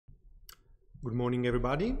Good morning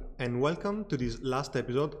everybody and welcome to this last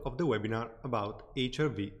episode of the webinar about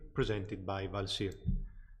HRV presented by Valsir.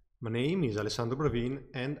 My name is Alessandro Bravin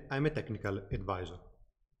and I'm a technical advisor.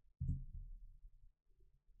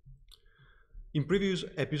 In previous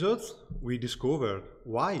episodes we discovered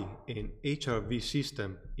why an HRV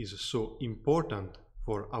system is so important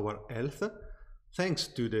for our health thanks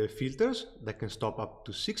to the filters that can stop up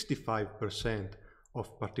to 65%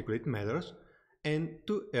 of particulate matters and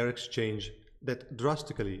to air exchange that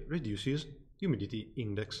drastically reduces humidity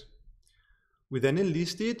index. We then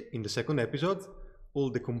enlisted in the second episode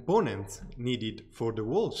all the components needed for the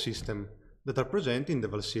whole system that are present in the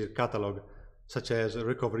Valsir catalog, such as a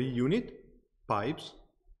recovery unit, pipes,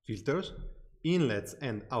 filters, inlets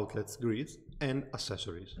and outlets grids, and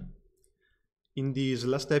accessories. In this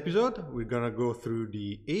last episode, we're gonna go through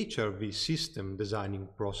the HRV system designing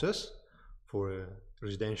process for a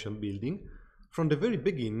residential building from the very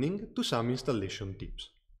beginning to some installation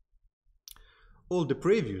tips. All the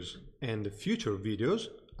previous and future videos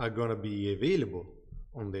are gonna be available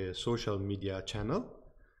on the social media channel,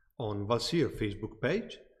 on Valsir Facebook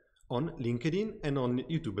page, on LinkedIn and on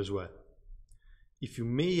YouTube as well. If you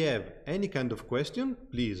may have any kind of question,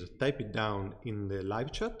 please type it down in the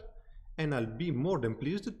live chat and I'll be more than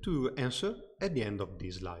pleased to answer at the end of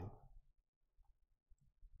this live.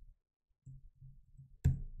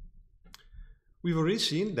 We've already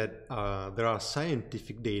seen that there are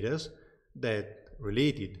scientific data that,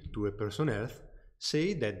 related to a person's health,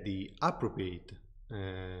 say that the appropriate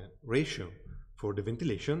ratio for the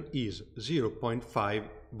ventilation is 0.5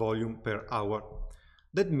 volume per hour.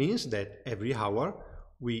 That means that every hour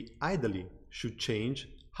we ideally should change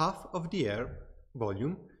half of the air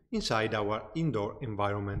volume inside our indoor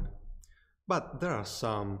environment. But there are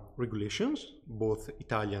some regulations, both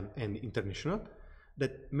Italian and international,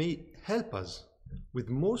 that may help us with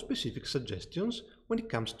more specific suggestions when it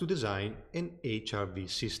comes to design an HRV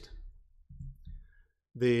system.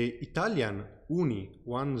 The Italian UNI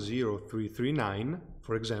 10339,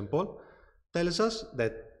 for example, tells us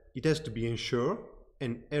that it has to be ensured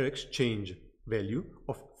an air exchange value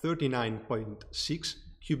of 39.6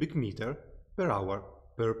 cubic meter per hour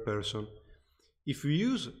per person. If we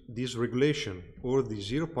use this regulation or the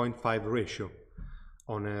 0.5 ratio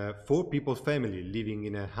on a 4-people family living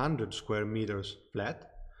in a 100 square meters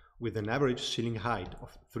flat with an average ceiling height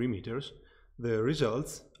of 3 meters, the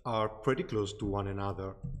results are pretty close to one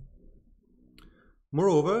another.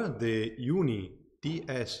 Moreover, the UNI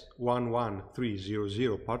TS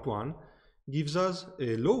 11300 Part 1 gives us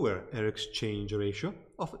a lower air exchange ratio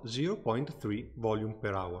of 0.3 volume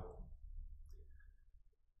per hour.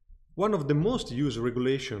 One of the most used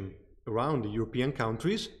regulations around the European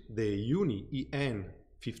countries, the UNI EN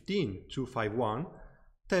 15251,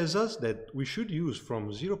 tells us that we should use from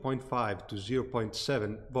 0.5 to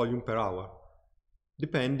 0.7 volume per hour,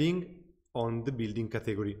 depending on the building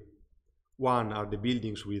category. One are the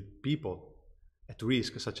buildings with people at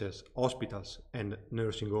risk, such as hospitals and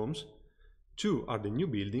nursing homes. 2 are the new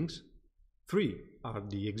buildings. 3 are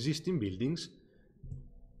the existing buildings.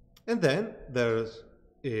 And then there's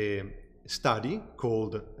a study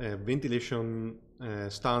called Ventilation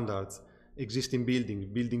Standards, Existing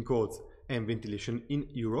Building Codes and Ventilation in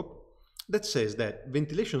Europe that says that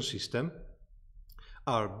ventilation systems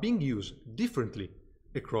are being used differently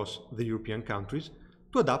across the European countries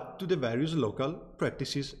to adapt to the various local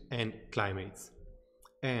practices and climates.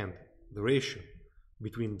 And the ratio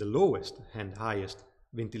between the lowest and highest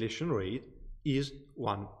ventilation rate is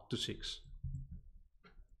 1 to 6.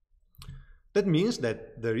 That means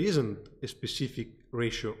that there isn't a specific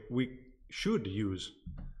ratio we should use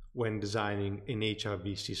when designing an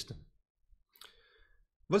HRV system.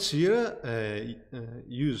 Valsir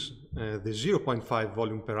use the 0.5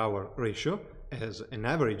 volume per hour ratio as an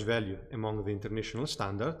average value among the international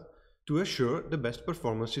standard to assure the best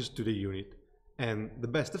performances to the unit and the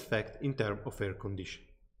best effect in terms of air condition.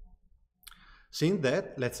 Saying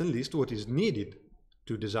that, let's enlist what is needed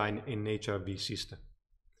to design an HRV system.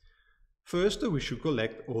 First, we should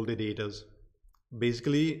collect all the data.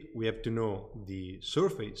 Basically, we have to know the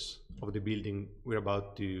surface of the building we're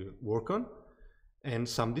about to work on and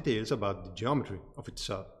some details about the geometry of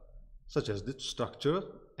itself, such as the structure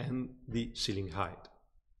and the ceiling height.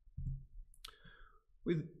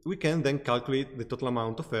 We can then calculate the total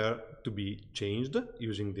amount of air to be changed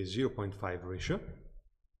using the 0.5 ratio.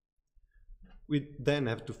 We then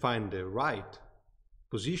have to find the right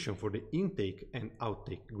position for the intake and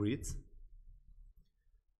outtake grids.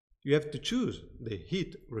 You have to choose the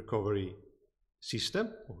heat recovery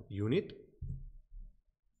system or unit.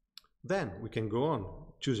 Then we can go on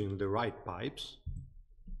choosing the right pipes,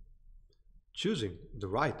 choosing the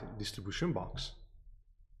right distribution box.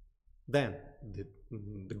 Then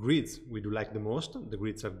the grids we do like the most. The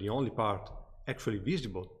grids are the only part actually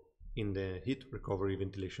visible in the heat recovery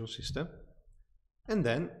ventilation system. And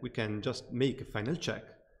then we can just make a final check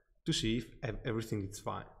to see if everything is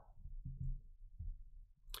fine.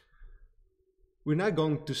 We're now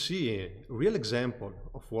going to see a real example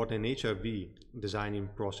of what an HRV designing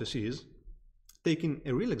process is, taking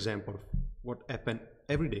a real example of what happens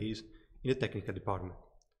every day in the technical department.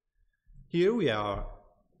 Here we are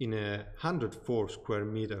in a 104 square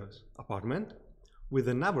meters apartment with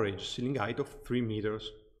an average ceiling height of 3 meters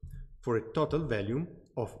for a total volume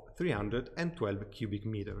of 312 cubic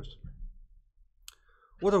meters.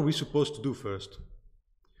 What are we supposed to do first?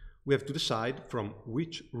 We have to decide from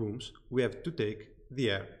which rooms we have to take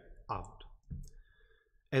the air out.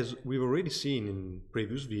 As we've already seen in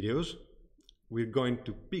previous videos, we're going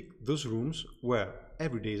to pick those rooms where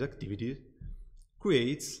everyday activity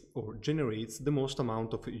creates or generates the most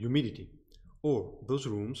amount of humidity, or those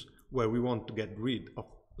rooms where we want to get rid of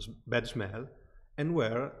bad smell and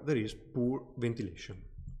where there is poor ventilation.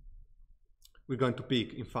 We're going to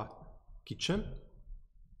pick, in fact, kitchen,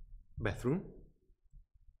 bathroom,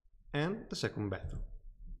 and the second bathroom,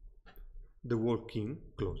 the walk-in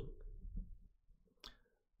closet.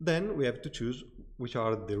 Then we have to choose which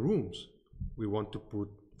are the rooms we want to put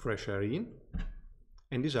fresh air in,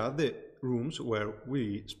 and these are the rooms where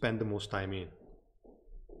we spend the most time in.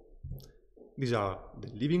 These are the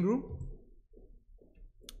living room,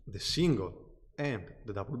 the single and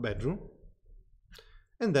the double bedroom,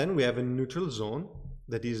 and then we have a neutral zone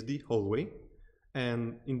that is the hallway,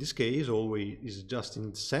 and in this case hallway is just in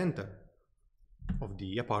the center of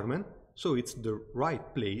the apartment, so it's the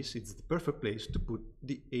right place, it's the perfect place to put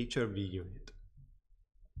the HRV unit.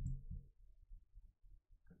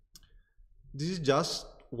 This is just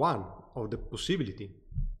one of the possibilities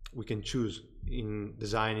we can choose in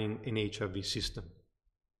designing an HRV system.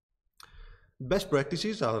 Best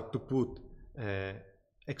practices are to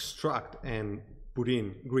extract and put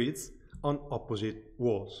in grids on opposite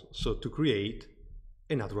walls, so to create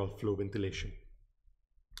a natural flow ventilation.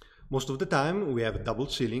 Most of the time we have a double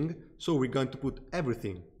ceiling, so we're going to put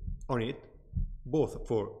everything on it, both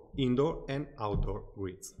for indoor and outdoor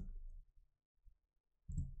grids.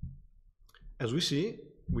 As we see,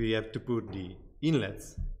 we have to put the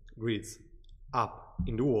inlets grids up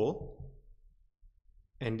in the wall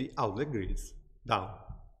and the outlet grids down.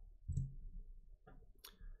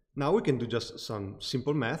 Now we can do just some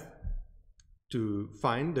simple math to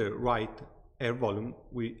find the right air volume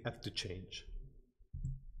we have to change.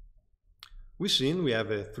 We've seen we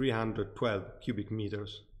have a 312 cubic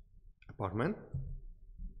meters apartment.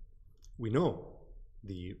 We know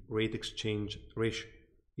the rate exchange ratio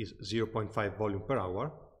is 0.5 volume per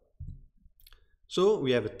hour. So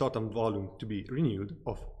we have a total volume to be renewed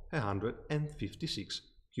of 156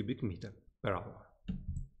 cubic meter per hour.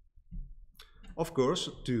 Of course,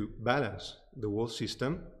 to balance the whole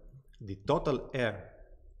system, the total air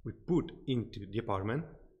we put into the apartment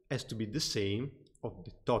has to be the same of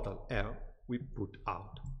the total air we put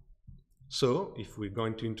out. So if we're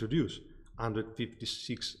going to introduce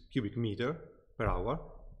 156 cubic meter per hour,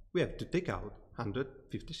 we have to take out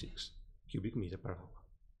 156 cubic meter per hour.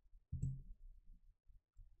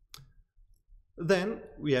 Then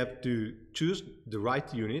we have to choose the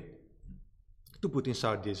right unit to put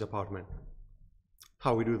inside this apartment.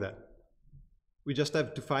 How we do that? We just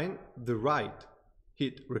have to find the right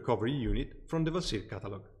heat recovery unit from the Valsir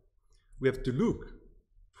catalog. We have to look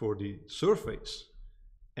for the surface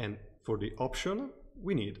and for the option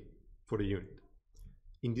we need for the unit.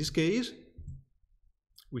 In this case,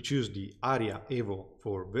 we choose the Area Evo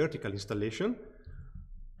for vertical installation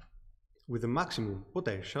with a maximum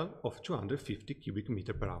potential of 250 cubic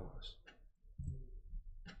meter per hour.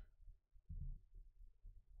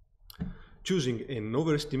 Choosing an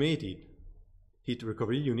overestimated heat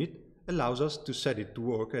recovery unit allows us to set it to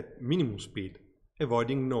work at minimum speed,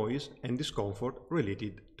 avoiding noise and discomfort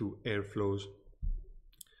related to airflows.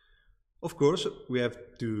 Of course, we have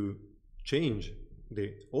to change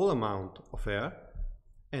the whole amount of air,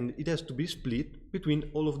 and it has to be split between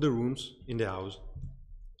all of the rooms in the house.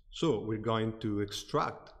 So we're going to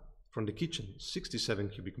extract from the kitchen 67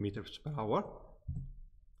 cubic meters per hour,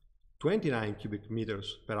 29 cubic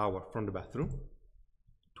meters per hour from the bathroom,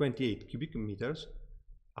 28 cubic meters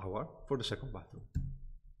hour for the second bathroom,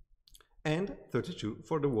 and 32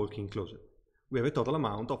 for the walk-in closet. We have a total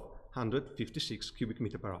amount of 156 cubic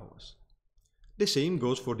meter per hour. The same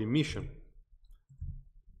goes for the emission.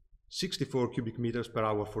 64 cubic meters per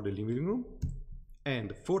hour for the living room,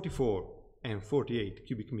 and 44 and 48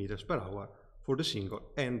 cubic meters per hour for the single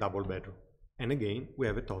and double bedroom. And again, we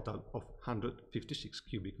have a total of 156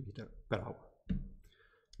 cubic meters per hour.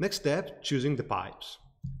 Next step, choosing the pipes.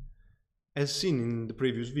 As seen in the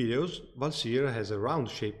previous videos, Valsir has a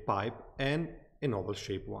round-shaped pipe and an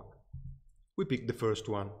oval-shaped one. We picked the first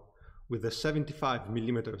one. With a 75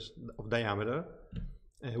 millimeters of diameter,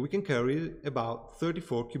 we can carry about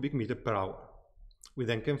 34 cubic meters per hour. We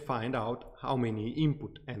then can find out how many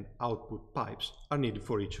input and output pipes are needed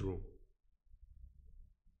for each room.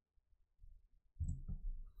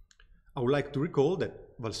 I would like to recall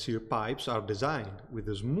that Valsir pipes are designed with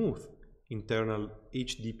a smooth internal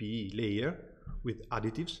HDPE layer with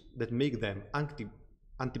additives that make them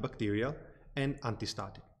antibacterial and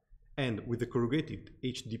antistatic, and with a corrugated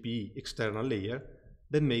HDPE external layer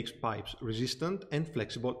that makes pipes resistant and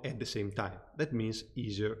flexible at the same time. That means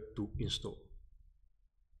easier to install.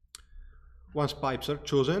 Once pipes are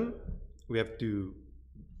chosen, we have to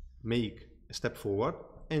make a step forward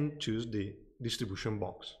and choose the distribution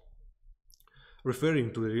box.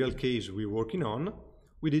 Referring to the real case we're working on,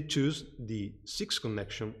 we did choose the 6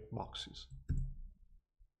 connection boxes.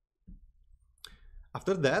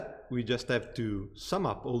 After that, we just have to sum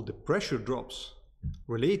up all the pressure drops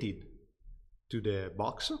related to the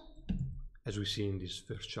box, as we see in this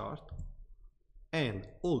first chart, and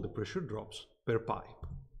all the pressure drops per pipe.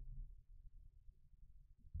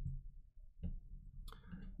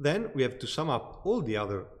 Then we have to sum up all the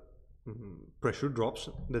other pressure drops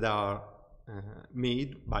that are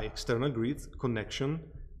made by external grids, connection,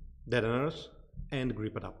 deadeners, and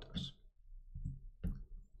grip adapters.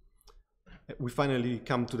 We finally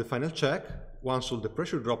come to the final check. Once all the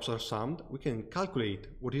pressure drops are summed, we can calculate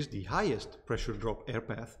what is the highest pressure drop air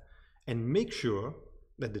path and make sure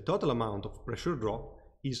that the total amount of pressure drop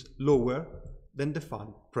is lower than the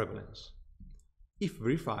found prevalence. If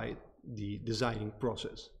verified, the designing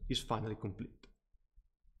process is finally complete.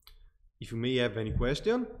 If you may have any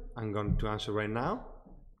question, I'm going to answer right now.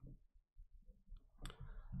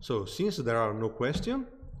 So, since there are no questions,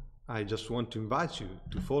 I just want to invite you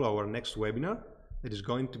to follow our next webinar that is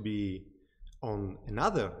going to be on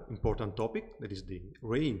another important topic, that is the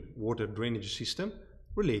rainwater drainage system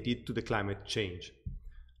related to the climate change.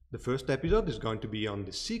 The first episode is going to be on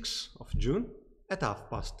the 6th of June at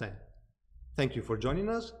 10:30. Thank you for joining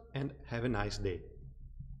us and have a nice day.